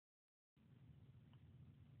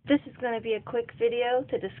This is going to be a quick video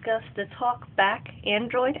to discuss the Talkback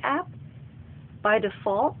Android app. By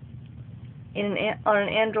default, on an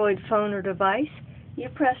Android phone or device, you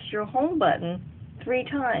press your home button 3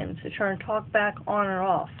 times to turn Talkback on or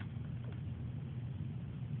off.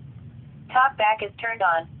 Talkback is turned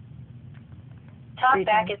on.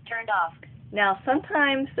 Talkback is turned off. Now,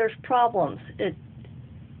 sometimes there's problems. It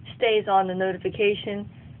stays on the notification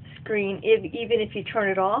screen even if you turn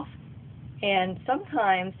it off, and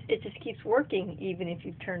sometimes it just keeps working even if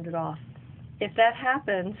you've turned it off. If that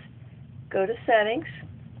happens, go to Settings.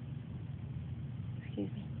 Excuse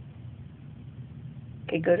me.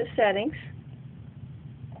 Okay, go to Settings.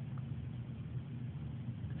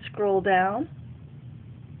 Scroll down.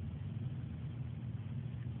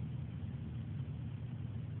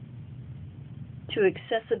 To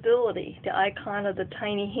Accessibility, the icon of the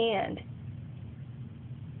tiny hand.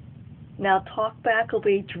 Now Talkback will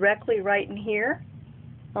be directly right in here.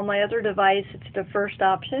 On my other device, it's the first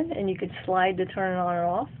option, and you can slide to turn it on or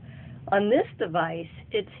off. On this device,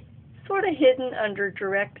 it's sort of hidden under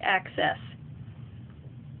Direct Access.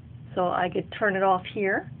 So I could turn it off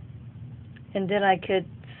here, and then I could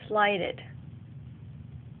slide it,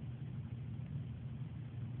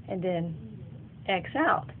 and then X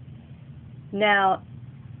out. Now,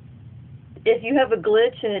 if you have a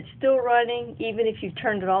glitch and it's still running, even if you've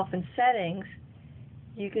turned it off in Settings,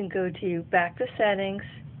 you can go to back to Settings,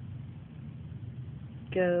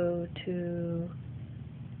 go to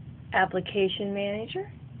Application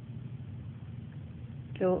Manager,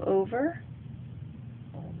 go over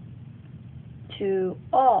to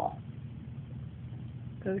All,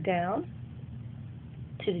 go down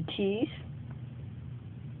to the T's,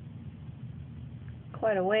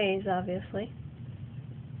 quite a ways obviously,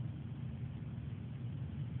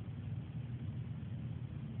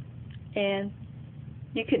 and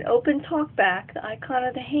you can open Talkback, the icon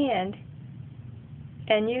of the hand,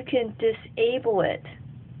 and you can disable it.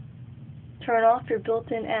 Turn off your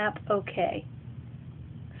built-in app, OK.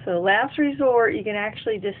 So last resort, you can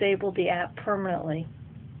actually disable the app permanently.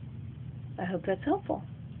 I hope that's helpful.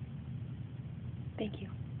 Thank you.